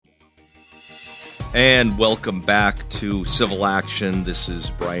And welcome back to Civil Action. This is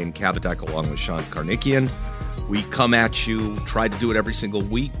Brian Kabatek along with Sean Karnikian. We come at you, try to do it every single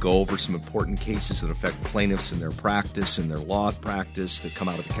week, go over some important cases that affect plaintiffs in their practice, in their law practice, that come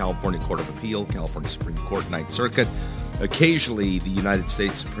out of the California Court of Appeal, California Supreme Court, Ninth Circuit, occasionally the United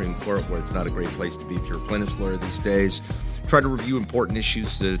States Supreme Court, where it's not a great place to be if you're a plaintiff's lawyer these days. Try to review important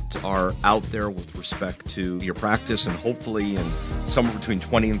issues that are out there with respect to your practice, and hopefully in somewhere between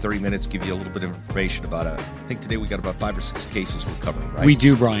 20 and 30 minutes give you a little bit of information about it. I think today we got about 5 or 6 cases we're covering, right? We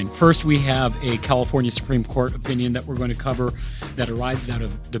do, Brian. First, we have a California Supreme Court opinion that we're going to cover that arises out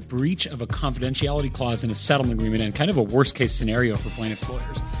of the breach of a confidentiality clause in a settlement agreement and kind of a worst-case scenario for plaintiffs'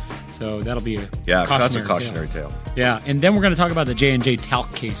 lawyers. So that'll be that's a cautionary tale. Yeah, and then we're going to talk about the J&J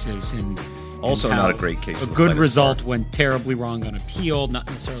talc cases and also not a great case. A good result went terribly wrong on appeal, not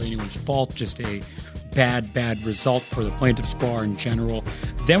necessarily anyone's fault, just a bad result for the plaintiff's bar in general.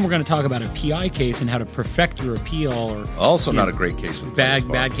 Then we're going to talk about a PI case and how to perfect your appeal. Or also not a great case for the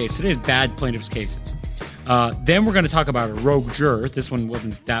bad case. Today's bad plaintiff's cases. Then we're going to talk about a rogue juror. This one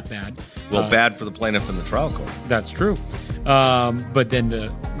wasn't that bad. Well, bad for the plaintiff in the trial court. That's true. But then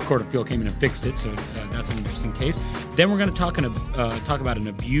the Court of Appeal came in and fixed it, so that's an interesting case. Then we're going to talk about an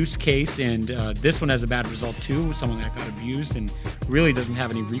abuse case, and this one has a bad result too, someone that got abused and really doesn't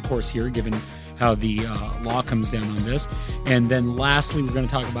have any recourse here given how the law comes down on this. And then lastly, we're going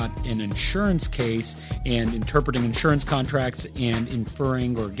to talk about an insurance case and interpreting insurance contracts and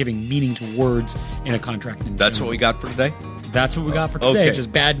inferring or giving meaning to words in a contract. That's what we got for today? That's what we got for today, okay.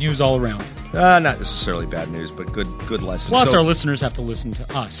 Just bad news all around. Not necessarily bad news, but good lessons. Plus, our listeners have to listen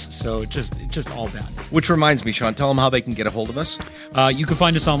to us, so it's just all bad. Which reminds me, Sean, tell them how they can get a hold of us. You can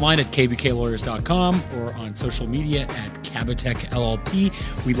find us online at kbklawyers.com or on social media at Kabatek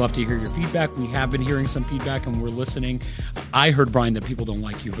LLP. We'd love to hear your feedback. We have been hearing some feedback, and we're listening. I heard, Brian, that people don't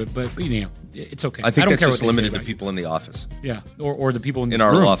like you, but you know, it's okay. I think don't that's care just what they limited say to people in the office. Yeah, or the people in this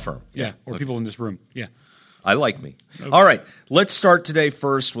our room. law firm. Yeah, or people in this room. Yeah. I like me. Okay. All right, let's start today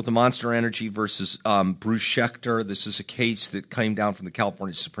first with the Monster Energy versus Bruce Schechter. This is a case that came down from the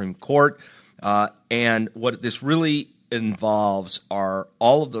California Supreme Court, and what this really involves are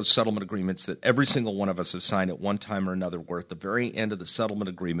all of those settlement agreements that every single one of us have signed at one time or another, where at the very end of the settlement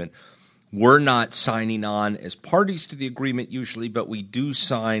agreement, we're not signing on as parties to the agreement usually, but we do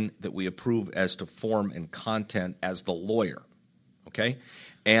sign that we approve as to form and content as the lawyer, okay?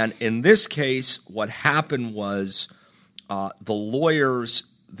 And in this case, what happened was the lawyers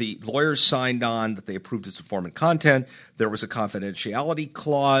signed on that they approved as to form and content. There was a confidentiality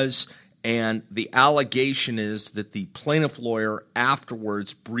clause, and the allegation is that the plaintiff lawyer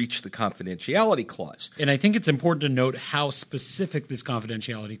afterwards breached the confidentiality clause. And I think it's important to note how specific this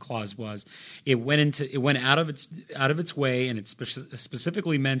confidentiality clause was. It went out of its way, and it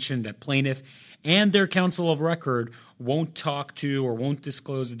specifically mentioned that plaintiff and their counsel of record won't talk to or won't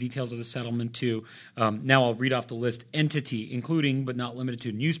disclose the details of the settlement to, now I'll read off the list, entity, including but not limited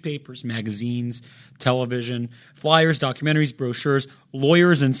to newspapers, magazines, television, flyers, documentaries, brochures,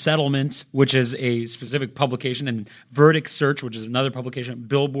 lawyers and settlements, which is a specific publication, and Verdict Search, which is another publication,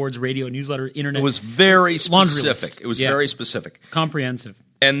 billboards, radio, newsletter, internet. It was very specific. It was very specific. Comprehensive.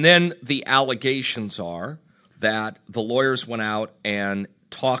 And then the allegations are that the lawyers went out and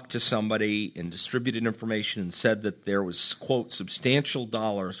talked to somebody and distributed information and said that there was, quote, substantial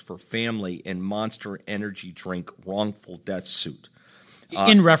dollars for family in Monster Energy drink wrongful death suit.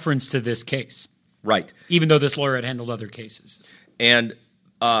 In reference to this case. Right. Even though this lawyer had handled other cases. And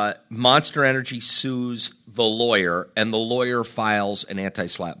Monster Energy sues the lawyer, and the lawyer files an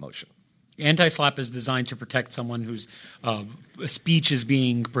anti-SLAPP motion. Anti-SLAPP is designed to protect someone whose speech is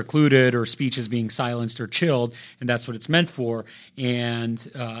being precluded or speech is being silenced or chilled, and that's what it's meant for. And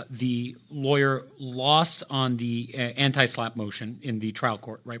the lawyer lost on the anti-SLAPP motion in the trial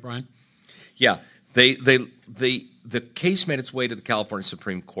court, right, Brian? Yeah. The case made its way to the California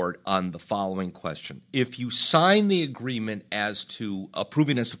Supreme Court on the following question. If you sign the agreement as to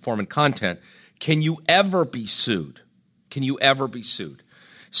approving as to form and content, can you ever be sued? Can you ever be sued?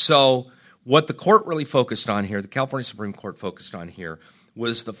 So what the court really focused on here, the California Supreme Court focused on here,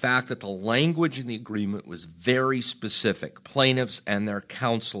 was the fact that the language in the agreement was very specific. Plaintiffs and their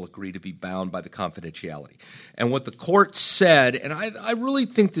counsel agree to be bound by the confidentiality. And what the court said, and I really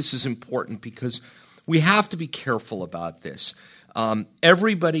think this is important because we have to be careful about this.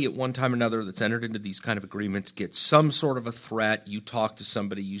 Everybody at one time or another that's entered into these kind of agreements gets some sort of a threat. You talk to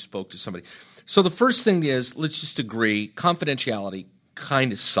somebody, you spoke to somebody. So the first thing is, let's just agree, confidentiality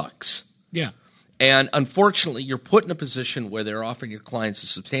kind of sucks. Yeah. And unfortunately, you're put in a position where they're offering your clients a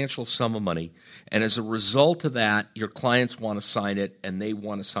substantial sum of money, and as a result of that, your clients want to sign it, and they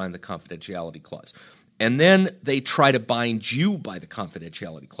want to sign the confidentiality clause. And then they try to bind you by the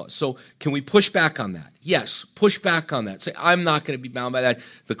confidentiality clause. So can we push back on that? Yes, push back on that. Say, I'm not going to be bound by that.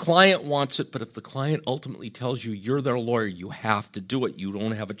 The client wants it, but if the client ultimately tells you you're their lawyer, you have to do it. You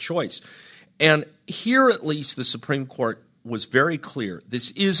don't have a choice. And here, at least, the Supreme Court was very clear.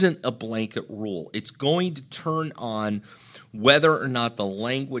 This isn't a blanket rule. It's going to turn on whether or not the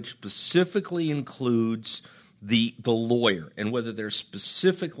language specifically includes the lawyer, and whether there's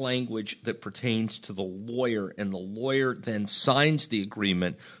specific language that pertains to the lawyer, and the lawyer then signs the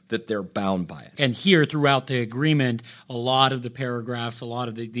agreement that they're bound by it. And here, throughout the agreement, a lot of the paragraphs, a lot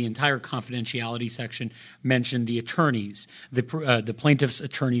of the entire confidentiality section mentioned the attorneys, the plaintiff's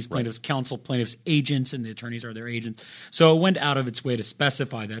attorneys, plaintiff's counsel, plaintiff's agents, and the attorneys are their agents. So it went out of its way to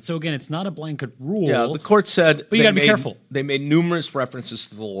specify that. So again, it's not a blanket rule. Yeah, the court said, but you got to be careful. They made numerous references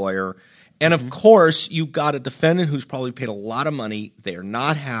to the lawyer. And, of course, you've got a defendant who's probably paid a lot of money. They're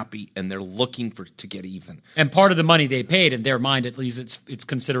not happy, and they're looking to get even. And part of the money they paid, in their mind at least, it's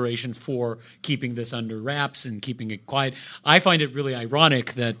consideration for keeping this under wraps and keeping it quiet. I find it really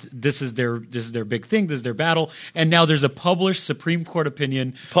ironic that this is their big thing, this is their battle, and now there's a published Supreme Court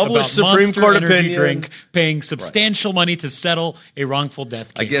opinion about Monster Energy drink paying substantial money to settle a wrongful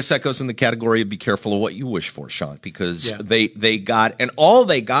death case. I guess that goes in the category of be careful of what you wish for, Sean, because they got – and all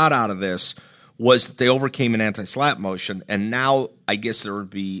they got out of this was that they overcame an anti-SLAPP motion, and now I guess there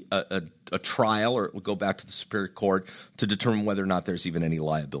would be a trial, or it would go back to the Superior Court to determine whether or not there's even any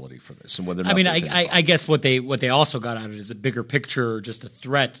liability for this, and whether or not I guess what they also got out of it is a bigger picture, just a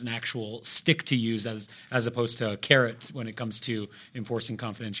threat, an actual stick to use as opposed to a carrot when it comes to enforcing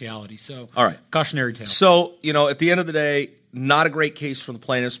confidentiality. So, all right, cautionary tale. So, at the end of the day, not a great case for the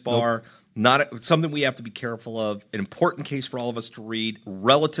plaintiff's bar. Nope. Something we have to be careful of. An important case for all of us to read.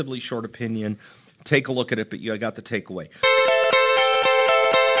 Relatively short opinion. Take a look at it, but you got the takeaway.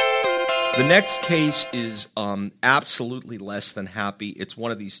 The next case is absolutely less than happy. It's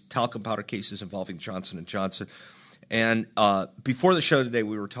one of these talcum powder cases involving Johnson & Johnson. And before the show today,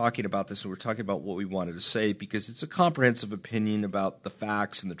 we were talking about this, and we were talking about what we wanted to say, because it's a comprehensive opinion about the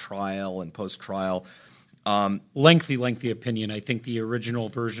facts and the trial and post-trial. Lengthy opinion. I think the original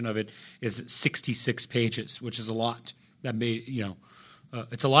version of it is 66 pages, which is a lot. That made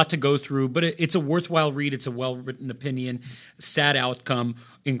it's a lot to go through, but it's a worthwhile read. It's a well-written opinion. Sad outcome.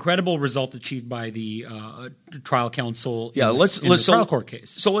 Incredible result achieved by the trial counsel. In the trial court case.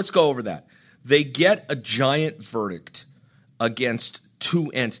 So let's go over that. They get a giant verdict against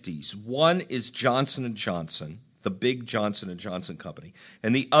two entities. One is Johnson & Johnson, the big Johnson & Johnson company,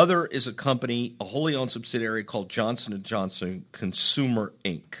 and the other is a company, a wholly owned subsidiary called Johnson & Johnson Consumer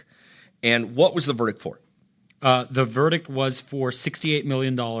Inc. And what was the verdict for? The verdict was for $68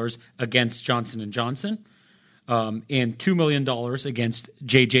 million against Johnson & Johnson and $2 million against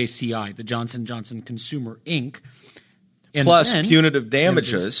JJCI, the Johnson & Johnson Consumer Inc. And plus punitive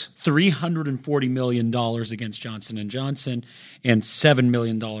damages. $340 million against Johnson & Johnson and $7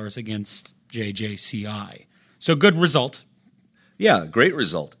 million against JJCI. So good result. Yeah, great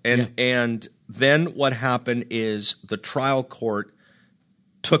result. And then what happened is the trial court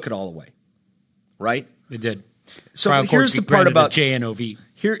took it all away, right? They did. So here's the part about JNOV.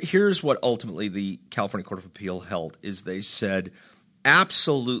 Here's what ultimately the California Court of Appeal held, is they said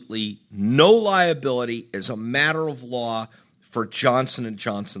absolutely no liability as a matter of law for Johnson &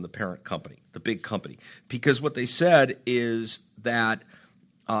 Johnson, the parent company, the big company. Because what they said is that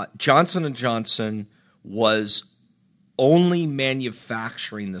Johnson & Johnson was only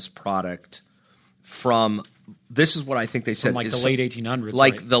manufacturing this product from, this is what I think they said. From the late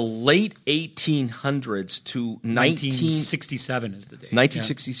 1800s. The late 1800s to 1967 is the date.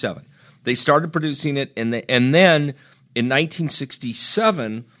 1967. Yeah. They started producing it, and then in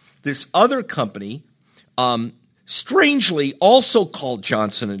 1967, this other company, strangely also called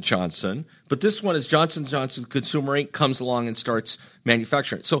Johnson & Johnson, but this one is Johnson & Johnson Consumer Inc., comes along and starts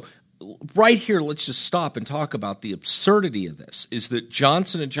manufacturing. So right here, let's just stop and talk about the absurdity of this, is that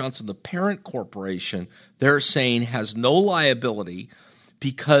Johnson & Johnson, the parent corporation, they're saying has no liability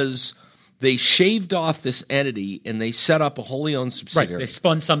because they shaved off this entity and they set up a wholly owned subsidiary. Right. They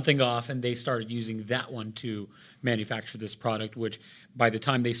spun something off and they started using that one to manufacture this product, which by the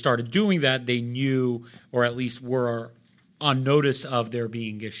time they started doing that, they knew, or at least were on notice of there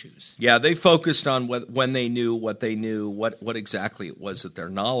being issues. Yeah, they focused on when they knew what they knew, what exactly it was that their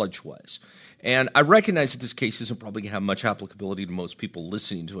knowledge was. And I recognize that this case isn't probably going to have much applicability to most people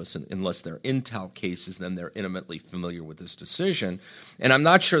listening to us unless they're Intel cases, then they're intimately familiar with this decision. And I'm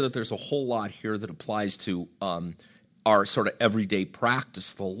not sure that there's a whole lot here that applies to our sort of everyday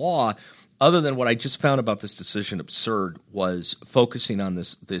practice of the law, other than what I just found about this decision absurd was focusing on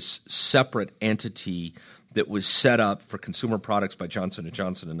this separate entity that was set up for consumer products by Johnson &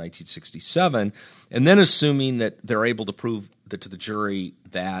 Johnson in 1967, and then assuming that they're able to prove that to the jury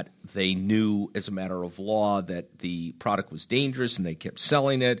that they knew as a matter of law that the product was dangerous and they kept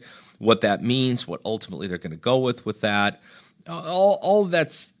selling it, what that means, what ultimately they're going to go with that. All of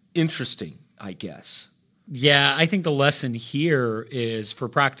that's interesting, I guess. Yeah, I think the lesson here is for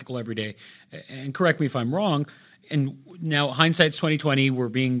practical everyday, and correct me if I'm wrong, and now hindsight's 2020, we're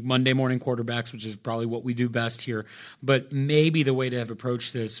being Monday morning quarterbacks, which is probably what we do best here, but maybe the way to have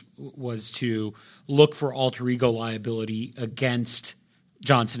approached this was to look for alter ego liability against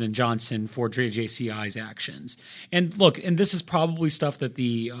Johnson & Johnson for JJCI's actions. And look, and this is probably stuff that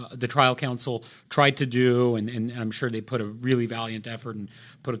the trial counsel tried to do, and I'm sure they put a really valiant effort and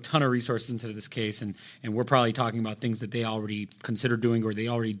put a ton of resources into this case, and we're probably talking about things that they already considered doing or they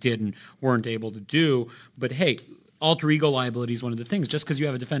already did and weren't able to do. But hey, alter ego liability is one of the things. Just because you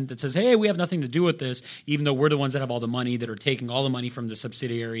have a defendant that says, hey, we have nothing to do with this, even though we're the ones that have all the money, that are taking all the money from the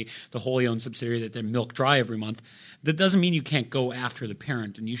subsidiary, the wholly owned subsidiary that they milk dry every month, that doesn't mean you can't go after the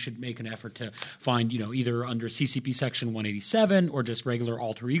parent, and you should make an effort to find, either under CCP Section 187 or just regular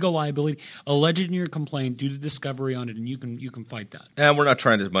alter ego liability, allege it in your complaint, do the discovery on it, and you can fight that. And we're not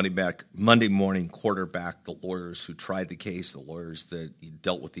trying to Monday morning quarterback the lawyers who tried the case, the lawyers that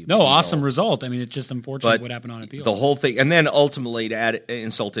dealt with the appeal. No, awesome result. I mean, it's just unfortunate what happened on appeal. The whole thing, and then ultimately to add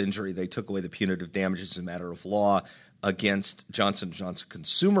insult to injury, they took away the punitive damages as a matter of law against Johnson & Johnson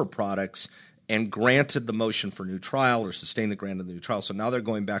Consumer Products and granted the motion for new trial or sustained the grant of the new trial. So now they're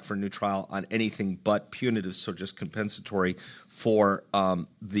going back for a new trial on anything but punitive, so just compensatory for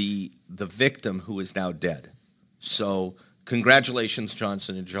the victim who is now dead. So congratulations,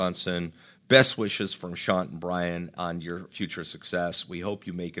 Johnson & Johnson. Best wishes from Sean and Brian on your future success. We hope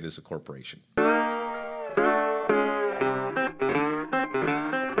you make it as a corporation.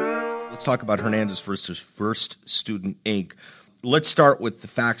 Let's talk about Hernandez versus First Student Inc. Let's start with the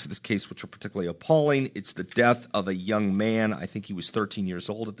facts of this case, which are particularly appalling. It's the death of a young man. I think he was 13 years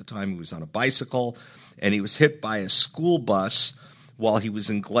old at the time. He was on a bicycle, and he was hit by a school bus while he was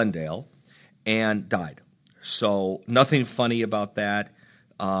in Glendale and died. So nothing funny about that.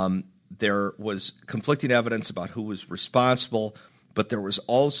 There was conflicting evidence about who was responsible, but there was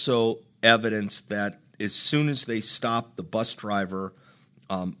also evidence that as soon as they stopped the bus driver,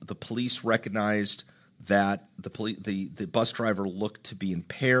 the police recognized that the bus driver looked to be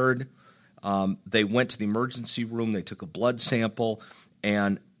impaired. They went to the emergency room. They took a blood sample,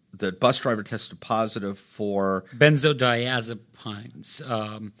 and the bus driver tested positive for benzodiazepines,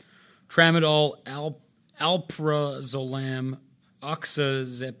 tramadol, alprazolam,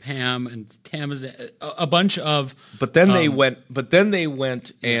 oxazepam, and tamazepam, a bunch of. But then they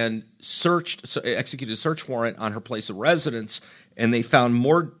went and executed a search warrant on her place of residence, and they found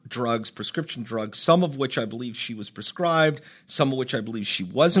more drugs, prescription drugs, some of which I believe she was prescribed, some of which I believe she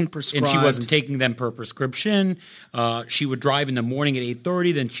wasn't prescribed. And she wasn't taking them per prescription. She would drive in the morning at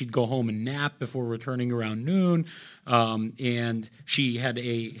 8:30, then she'd go home and nap before returning around noon. And she had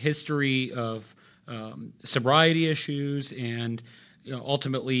a history of sobriety issues, and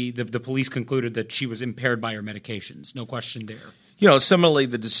ultimately the police concluded that she was impaired by her medications. No question there. Similarly,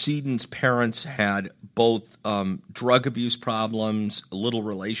 the decedent's parents had both drug abuse problems, a little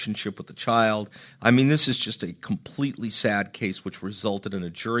relationship with the child. I mean, this is just a completely sad case, which resulted in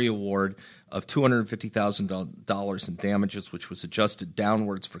a jury award of $250,000 in damages, which was adjusted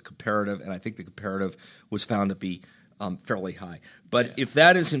downwards for comparative, and I think the comparative was found to be fairly high. But if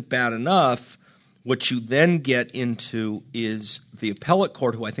that isn't bad enough, what you then get into is the appellate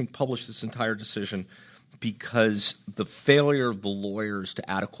court, who I think published this entire decision because the failure of the lawyers to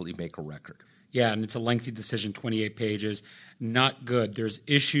adequately make a record. Yeah, and it's a lengthy decision, 28 pages. Not good. There's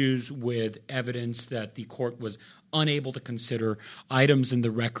issues with evidence that the court was unable to consider, items in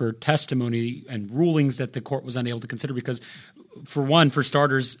the record, testimony, and rulings that the court was unable to consider because, for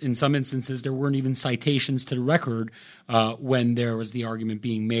starters, in some instances, there weren't even citations to the record when there was the argument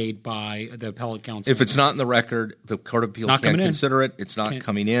being made by the appellate counsel. If it's not in the record, the Court of Appeal can't consider it. It's not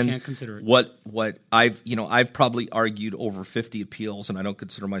coming in. Can't consider it. What I've probably argued over 50 appeals, and I don't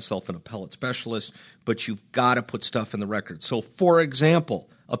consider myself an appellate specialist, but you've got to put stuff in the record. So, for example,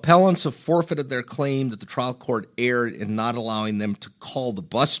 appellants have forfeited their claim that the trial court erred in not allowing them to call the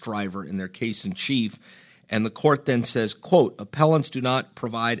bus driver in their case in chief And the court then says, quote, appellants do not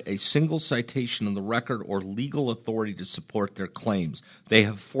provide a single citation on the record or legal authority to support their claims. They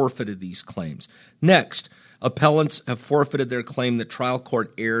have forfeited these claims. Next, appellants have forfeited their claim that trial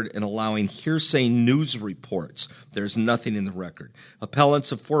court erred in allowing hearsay news reports. There's nothing in the record. Appellants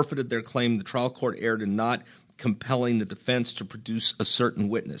have forfeited their claim the trial court erred in not compelling the defense to produce a certain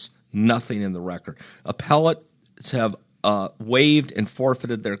witness. Nothing in the record. Appellates have waived and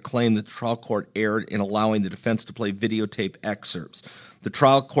forfeited their claim that the trial court erred in allowing the defense to play videotape excerpts. The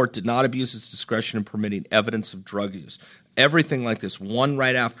trial court did not abuse its discretion in permitting evidence of drug use. Everything like this, one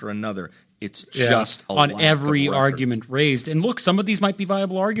right after another. It's just a on lack every of record. argument raised. And look, some of these might be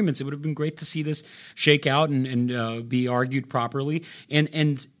viable arguments. It would have been great to see this shake out and be argued properly.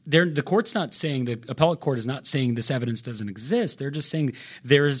 And the court's not saying, the appellate court is not saying this evidence doesn't exist. They're just saying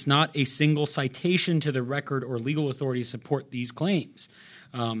there is not a single citation to the record or legal authority to support these claims.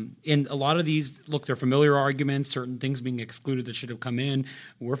 And a lot of these, look, they're familiar arguments, certain things being excluded that should have come in.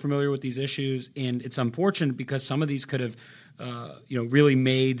 We're familiar with these issues, and it's unfortunate because some of these could have really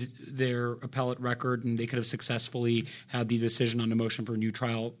made their appellate record, and they could have successfully had the decision on the motion for a new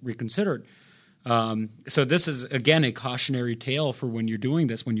trial reconsidered. So this is, again, a cautionary tale for when you're doing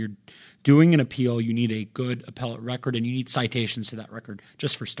this. When you're doing an appeal, you need a good appellate record, and you need citations to that record,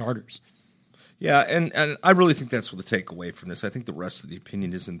 just for starters. Yeah, and I really think that's what the takeaway from this. I think the rest of the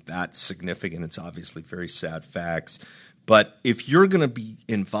opinion isn't that significant. It's obviously very sad facts. But if you're going to be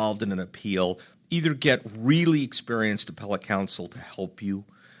involved in an appeal, either get really experienced appellate counsel to help you,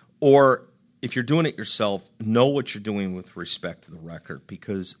 or if you're doing it yourself, know what you're doing with respect to the record,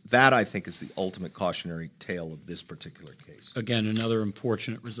 because that, I think, is the ultimate cautionary tale of this particular case. Again, another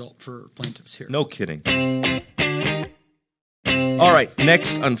unfortunate result for plaintiffs here. No kidding. All right,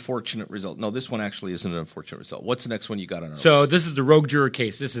 next unfortunate result. No, this one actually isn't an unfortunate result. What's the next one you got on our So list? this is the rogue juror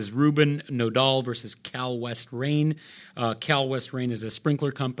case. This is Ruben Nodal versus Cal West Rain. Cal West Rain is a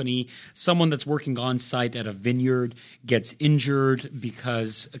sprinkler company. Someone that's working on site at a vineyard gets injured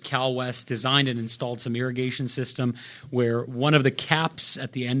because Cal West designed and installed some irrigation system where one of the caps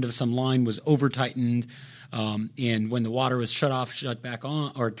at the end of some line was over-tightened. And when the water was shut back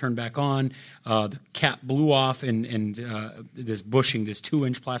on, or turned back on, the cap blew off, and this bushing, this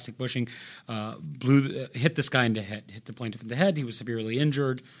 2-inch plastic bushing, hit this guy in the head, hit the plaintiff in the head. He was severely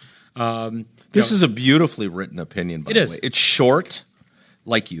injured. This is a beautifully written opinion, by the way. It's short,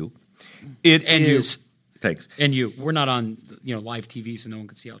 like you. It is. Thanks. And you. We're not on live TV, so no one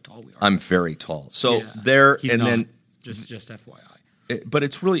can see how tall we are. I'm very tall. So He's and not. then just FYI. But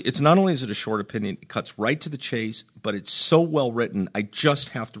it's not only is it a short opinion, it cuts right to the chase, but it's so well written, I just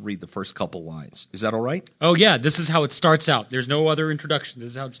have to read the first couple lines. Is that all right? Oh, yeah. This is how it starts out. There's no other introduction. This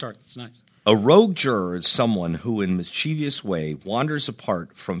is how it starts. It's nice. A rogue juror is someone who, in mischievous way, wanders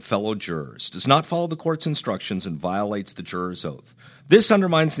apart from fellow jurors, does not follow the court's instructions, and violates the juror's oath. This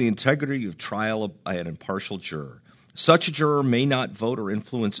undermines the integrity of trial by an impartial juror. Such a juror may not vote or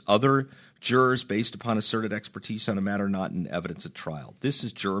influence other jurors based upon asserted expertise on a matter not in evidence at trial. This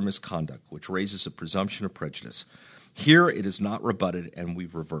is juror misconduct, which raises a presumption of prejudice. Here it is not rebutted, and we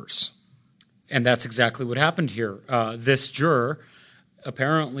reverse. And that's exactly what happened here. This juror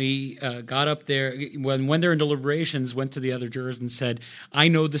apparently got up there when they're in deliberations, went to the other jurors and said, I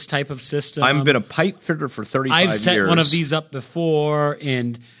know this type of system. I've been a pipe fitter for 35 years. I've set one of these up before,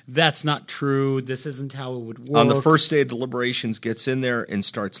 and that's not true. This isn't how it would work. On the first day of deliberations, gets in there and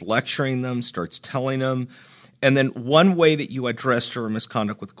starts lecturing them, starts telling them. And then one way that you address juror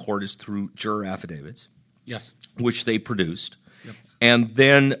misconduct with the court is through juror affidavits. Yes. Which they produced. And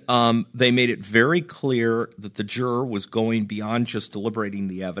then they made it very clear that the juror was going beyond just deliberating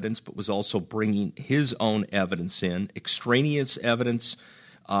the evidence, but was also bringing his own evidence in, extraneous evidence,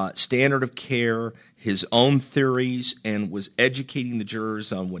 standard of care, his own theories, and was educating the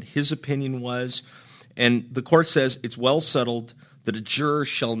jurors on what his opinion was. And the court says it's well settled that a juror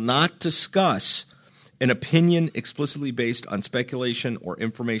shall not discuss an opinion explicitly based on speculation or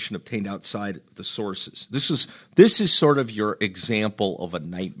information obtained outside the sources. This is sort of your example of a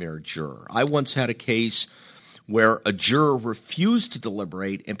nightmare juror. I once had a case where a juror refused to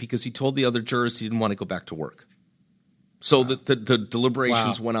deliberate, and because he told the other jurors he didn't want to go back to work. So the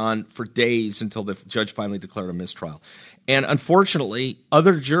deliberations went on for days until the judge finally declared a mistrial. And unfortunately,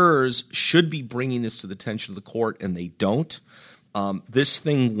 other jurors should be bringing this to the attention of the court, and they don't. This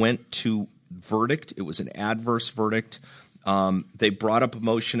thing went to verdict. It was an adverse verdict. They brought up a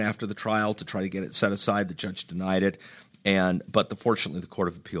motion after the trial to try to get it set aside. The judge denied it, but fortunately the Court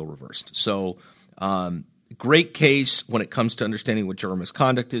of Appeal reversed. So great case when it comes to understanding what juror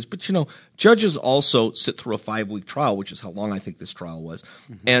misconduct is. But, judges also sit through a 5-week trial, which is how long I think this trial was.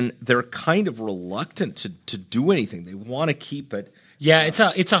 Mm-hmm. And they're kind of reluctant to do anything. They want to keep it. Yeah,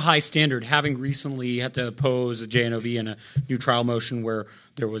 it's a high standard. Having recently had to oppose a JNOV in a new trial motion where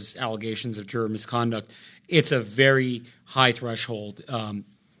there was allegations of juror misconduct, it's a very high threshold.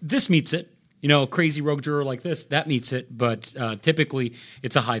 This meets it. A crazy rogue juror like this, that meets it. But typically,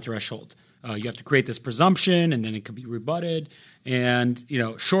 it's a high threshold. You have to create this presumption, and then it could be rebutted. And,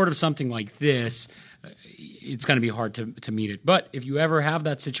 short of something like this, it's going to be hard to meet it. But if you ever have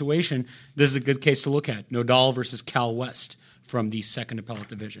that situation, this is a good case to look at. Nodal versus Cal West from the Second Appellate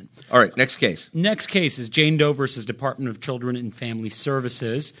Division. All right, next case. Next case is Jane Doe versus Department of Children and Family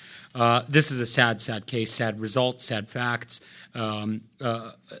Services. This is a sad case, sad results, sad facts.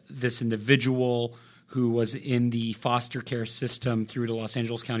 This individual who was in the foster care system through the Los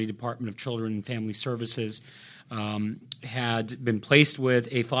Angeles County Department of Children and Family Services had been placed with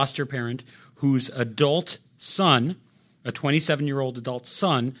a foster parent whose adult son, a 27-year-old adult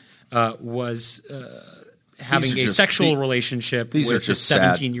son, was having a sexual relationship with a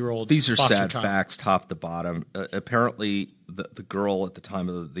 17-year-old These are foster sad child. facts, top to bottom. Apparently, the girl at the time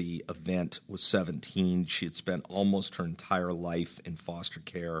of the event was 17. She had spent almost her entire life in foster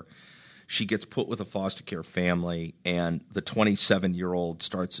care. She gets put with a foster care family, and the 27-year-old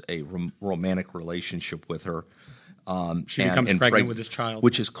starts a romantic relationship with her. She becomes pregnant with this child.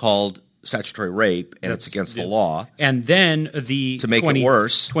 Which is called statutory rape, and it's against the law. And then to make it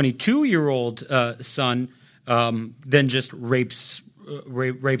worse, 22-year-old son then just rapes the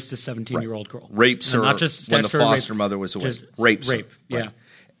 17-year-old girl. Rapes her not just when the foster mother was away. Rapes her. Yeah. Right.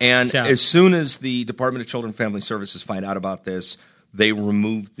 And sad. As soon as the Department of Children and Family Services find out about this, they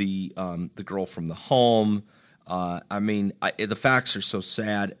remove the girl from the home. The facts are so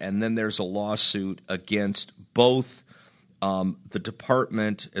sad. And then there's a lawsuit against both the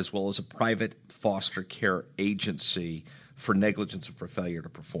department as well as a private foster care agency for negligence or for failure to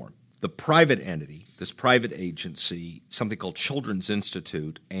perform. The private entity, this private agency, something called Children's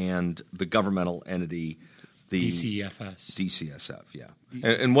Institute, and the governmental entity, the DCSF, yeah.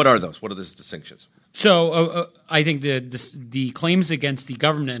 And what are those? What are those distinctions? So I think the claims against the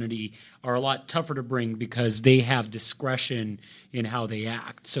government entity are a lot tougher to bring because they have discretion in how they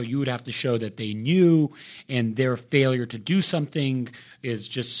act. So you would have to show that they knew, and their failure to do something is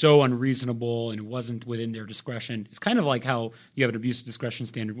just so unreasonable and it wasn't within their discretion. It's kind of like how you have an abuse of discretion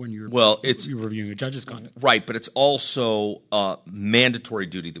standard when you're reviewing a judge's conduct. Right, but it's also a mandatory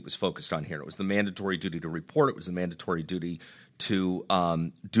duty that was focused on here. It was the mandatory duty to report. It was the mandatory duty to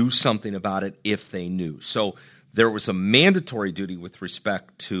do something about it if they knew. So there was a mandatory duty with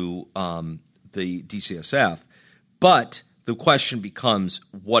respect to the DCSF, but the question becomes,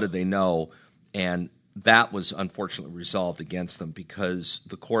 what did they know? And that was unfortunately resolved against them because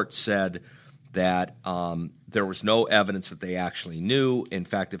the court said that there was no evidence that they actually knew. In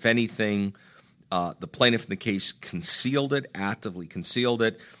fact, if anything, the plaintiff in the case actively concealed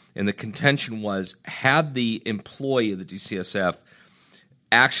it. And the contention was, had the employee of the DCSF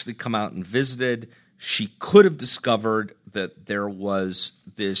actually come out and visited, she could have discovered that there was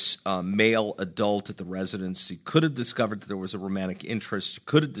this male adult at the residence. She could have discovered that there was a romantic interest. She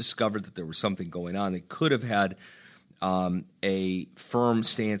could have discovered that there was something going on. They could have had a firm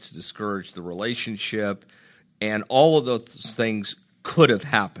stance to discourage the relationship. And all of those things could have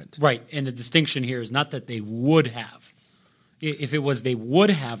happened. Right. And the distinction here is not that they would have. If it was they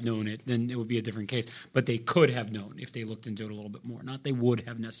would have known it, then it would be a different case. But they could have known if they looked into it a little bit more. Not they would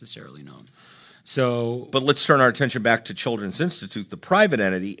have necessarily known. But let's turn our attention back to Children's Institute, the private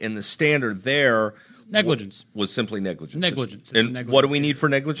entity, and the standard there negligence was simply negligence. Negligence. And what do we need for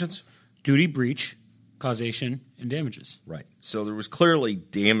negligence? Duty, breach, causation, and damages. Right. So there was clearly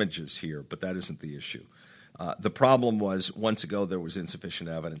damages here, but that isn't the issue. The problem was, once ago, there was insufficient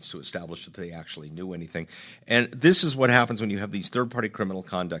evidence to establish that they actually knew anything. And this is what happens when you have these third-party criminal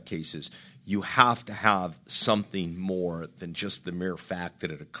conduct cases. You have to have something more than just the mere fact that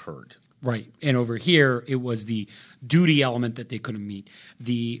it occurred. Right. And over here, it was the duty element that they couldn't meet.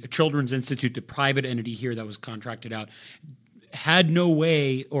 The Children's Institute, the private entity here that was contracted out, had no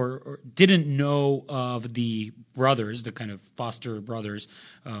way or didn't know of the brothers, the kind of foster brothers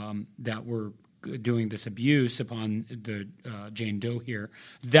that were doing this abuse upon the Jane Doe here.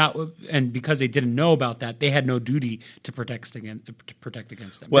 And because they didn't know about that, they had no duty to protect against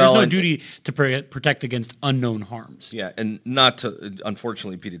them. Well, there's no duty to protect against unknown harms. Yeah, and not to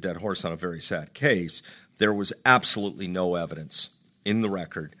unfortunately beat a dead horse on a very sad case, there was absolutely no evidence in the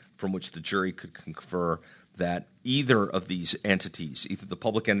record from which the jury could confer that either of these entities, either the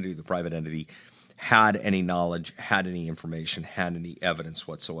public entity or the private entity, had any knowledge, had any information, had any evidence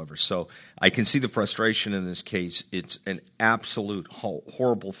whatsoever. So I can see the frustration in this case. It's an absolute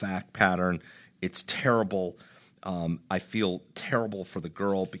horrible fact pattern. It's terrible. I feel terrible for the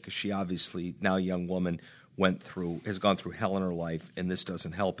girl because she obviously, now a young woman, has gone through hell in her life, and this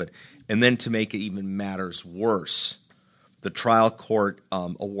doesn't help it. And then to make it even matters worse, the trial court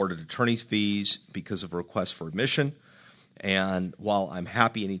awarded attorney's fees because of a request for admission. And while I'm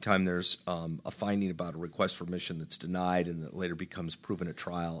happy anytime there's a finding about a request for admission that's denied and that later becomes proven at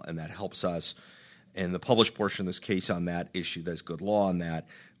trial, and that helps us in the published portion of this case on that issue, there's good law on that.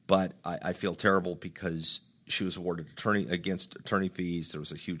 But I feel terrible because she was awarded attorney fees. There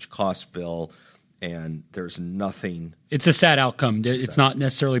was a huge cost bill, and there's nothing. It's a sad outcome. It's not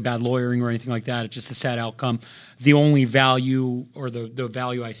necessarily bad lawyering or anything like that. It's just a sad outcome. The only value, or the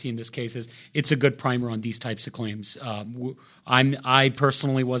value I see in this case, is it's a good primer on these types of claims. I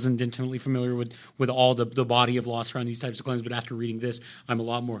personally wasn't intimately familiar with all the body of law around these types of claims, but after reading this, I'm a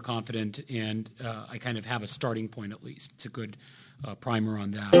lot more confident, and I kind of have a starting point at least. It's a good primer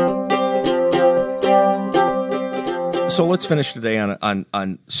on that. So let's finish today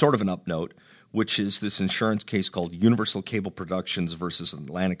on sort of an up note, which is this insurance case called Universal Cable Productions versus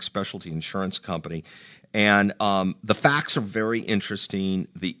Atlantic Specialty Insurance Company. And the facts are very interesting.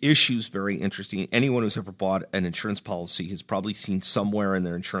 The issue's very interesting. Anyone who's ever bought an insurance policy has probably seen somewhere in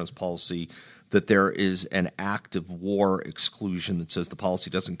their insurance policy that there is an act of war exclusion that says the policy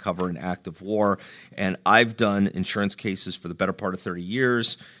doesn't cover an act of war. And I've done insurance cases for the better part of 30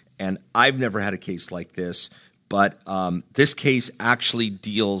 years, and I've never had a case like this. But this case actually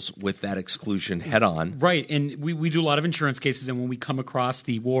deals with that exclusion head on. Right. And we do a lot of insurance cases, and when we come across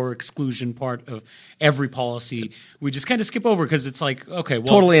the war exclusion part of every policy, we just kind of skip over because it's like, okay, well,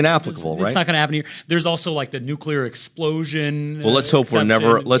 totally inapplicable, right? It's not going to happen here. There's also like the nuclear explosion. Well, let's hope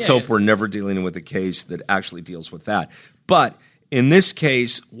we're never dealing with a case that actually deals with that. But in this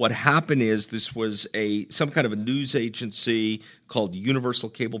case, what happened is this was some kind of a news agency called Universal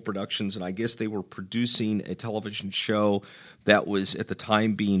Cable Productions, and I guess they were producing a television show that was at the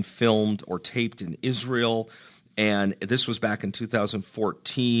time being filmed or taped in Israel. And this was back in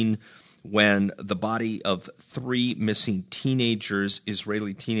 2014 when the body of 3 missing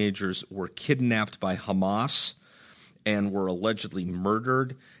Israeli teenagers, were kidnapped by Hamas and were allegedly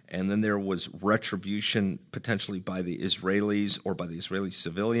murdered. And then there was retribution potentially by the Israelis or by the Israeli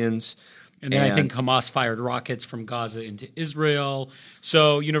civilians. And then I think Hamas fired rockets from Gaza into Israel.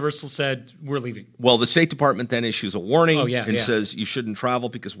 So Universal said, we're leaving. Well, the State Department then issues a warning and says you shouldn't travel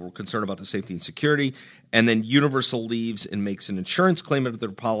because we're concerned about the safety and security. And then Universal leaves and makes an insurance claim under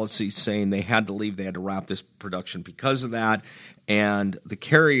their policy saying they had to leave, they had to wrap this production because of that. And the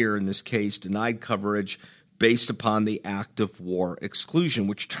carrier in this case denied coverage based upon the act of war exclusion,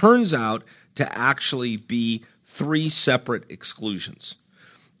 which turns out to actually be 3 separate exclusions.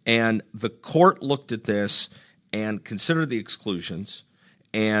 And the court looked at this and considered the exclusions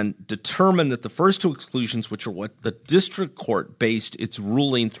and determined that the first 2 exclusions, which are what the district court based its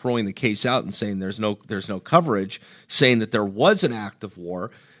ruling throwing the case out and saying there's no coverage, saying that there was an act of war,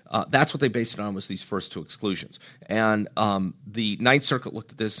 that's what they based it on, was these first 2 exclusions. And the Ninth Circuit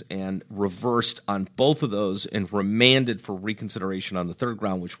looked at this and reversed on both of those and remanded for reconsideration on the third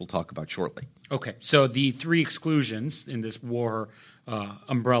ground, which we'll talk about shortly. Okay, so the 3 exclusions in this war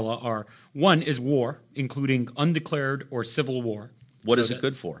umbrella are: 1 is war, including undeclared or civil war. What is it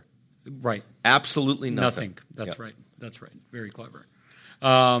good for? Right. Absolutely nothing. That's right. That's right. Very clever.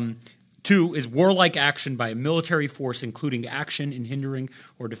 2 is warlike action by a military force, including action in hindering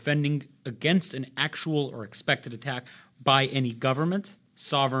or defending against an actual or expected attack by any government,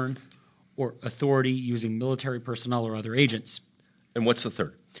 sovereign, or authority using military personnel or other agents. And what's the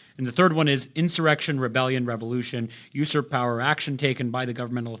third? And the third one is insurrection, rebellion, revolution, usurp power, action taken by the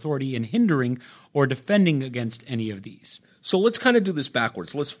governmental authority in hindering or defending against any of these. So let's kind of do this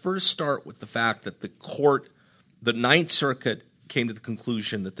backwards. Let's first start with the fact that the Ninth Circuit, came to the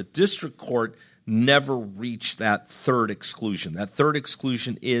conclusion that the district court never reached that third exclusion. That third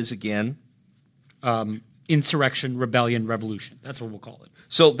exclusion is, again? Insurrection, rebellion, revolution. That's what we'll call it.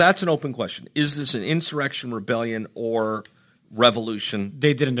 So that's an open question. Is this an insurrection, rebellion, or revolution?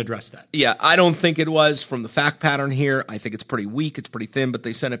 They didn't address that. Yeah, I don't think it was. From the fact pattern here, I think it's pretty weak, it's pretty thin, but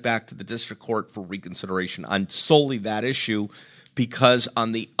they sent it back to the district court for reconsideration on solely that issue, because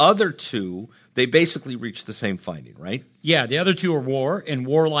on the other 2, they basically reached the same finding, right? Yeah, the other 2 are war and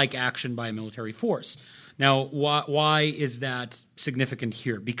warlike action by a military force. Now, why is that significant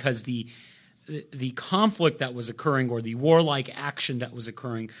here? Because the conflict that was occurring, or the warlike action that was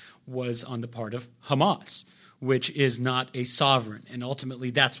occurring, was on the part of Hamas, which is not a sovereign. And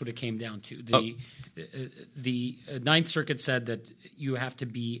ultimately, that's what it came down to. The Ninth Circuit said that you have to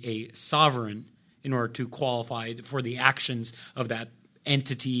be a sovereign in order to qualify for the actions of that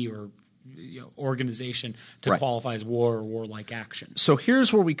entity or organization to qualify as war or warlike action. So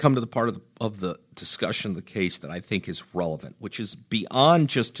here's where we come to the part of the discussion of the case that I think is relevant, which is beyond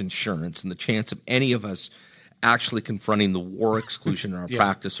just insurance, and the chance of any of us actually confronting the war exclusion in our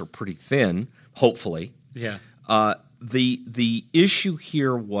practice are pretty thin, hopefully. Yeah. The issue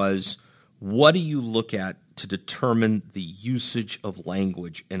here was, what do you look at to determine the usage of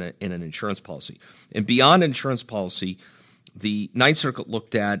language in an insurance policy? And beyond insurance policy, the Ninth Circuit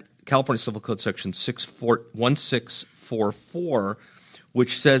looked at California Civil Code Section 1644,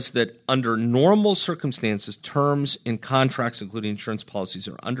 which says that under normal circumstances, terms in contracts, including insurance policies,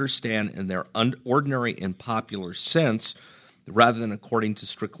 are understood in their ordinary and popular sense rather than according to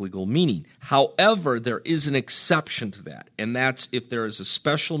strict legal meaning. However, there is an exception to that, and that's if there is a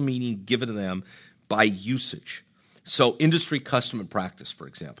special meaning given to them by usage. So industry custom and practice, for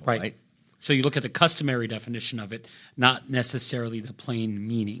example, right? So you look at the customary definition of it, not necessarily the plain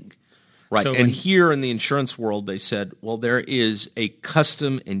meaning. Right. So and here in the insurance world, they said, well, there is a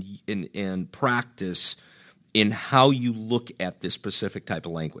custom and practice in how you look at this specific type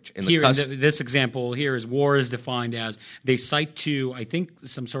of language. And here, this example here is war is defined as, they cite to, I think,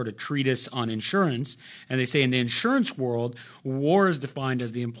 some sort of treatise on insurance, and they say in the insurance world, war is defined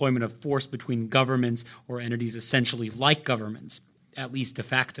as the employment of force between governments or entities essentially like governments, at least de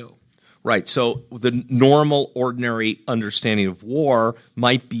facto. Right. So the normal, ordinary understanding of war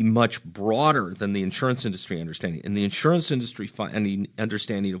might be much broader than the insurance industry understanding. And the insurance industry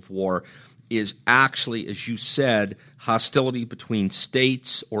understanding of war is actually, as you said, hostility between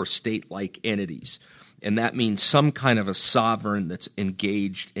states or state-like entities. And that means some kind of a sovereign that's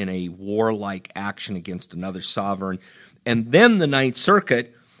engaged in a warlike action against another sovereign. And then the Ninth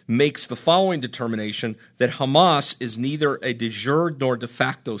Circuit makes the following determination that Hamas is neither a de jure nor de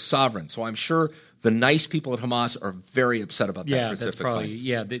facto sovereign. So I'm sure the nice people at Hamas are very upset about that specific claim.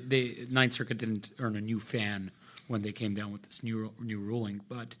 Yeah, the Ninth Circuit didn't earn a new fan when they came down with this new ruling,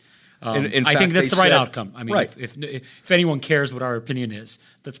 but in I fact, think that's the right said, outcome. I mean, right. if anyone cares what our opinion is,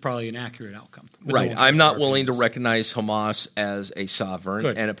 that's probably an accurate outcome. Right. I'm not willing to recognize Hamas as a sovereign,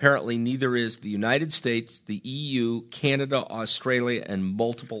 Good. and apparently neither is the United States, the EU, Canada, Australia, and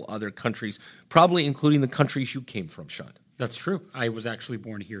multiple other countries, probably including the countries you came from, Sean. That's true. I was actually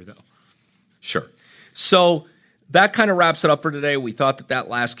born here, though. Sure. So that kind of wraps it up for today. We thought that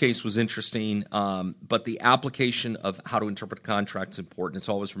last case was interesting, but the application of how to interpret a contract is important. It's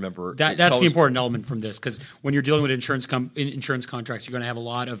always remember that's the important element from this, because when you're dealing with insurance contracts, you're going to have a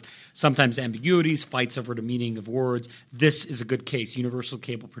lot of sometimes ambiguities, fights over the meaning of words. This is a good case, Universal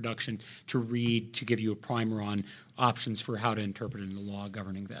Cable Production, to read to give you a primer on options for how to interpret in the law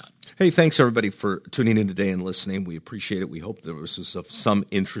governing that. Hey, thanks everybody for tuning in today and listening. We appreciate it. We hope that this was of some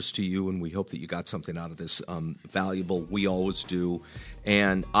interest to you, and we hope that you got something out of this valuable. We always do.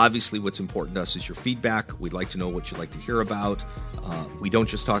 And obviously what's important to us is your feedback. We'd like to know what you'd like to hear about. We don't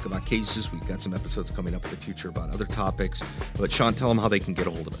just talk about cases. We've got some episodes coming up in the future about other topics. But Sean, tell them how they can get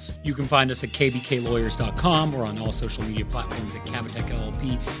a hold of us. You can find us at kbklawyers.com or on all social media platforms at Cabotech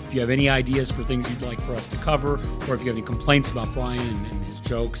LLP. If you have any ideas for things you'd like for us to cover, or if you have any complaints about Brian and his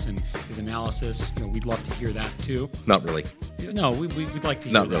jokes and his analysis, we'd love to hear that too. Not really. No, we'd like to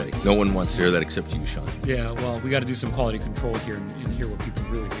hear Not really. that. No one wants to hear that except you, Sean. Yeah, well, we got to do some quality control here and hear what people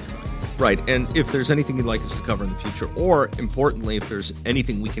really think about it. Right, and if there's anything you'd like us to cover in the future, or importantly, if there's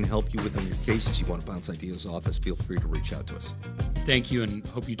anything we can help you with in your cases, you want to bounce ideas off us, feel free to reach out to us. Thank you, and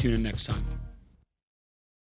hope you tune in next time.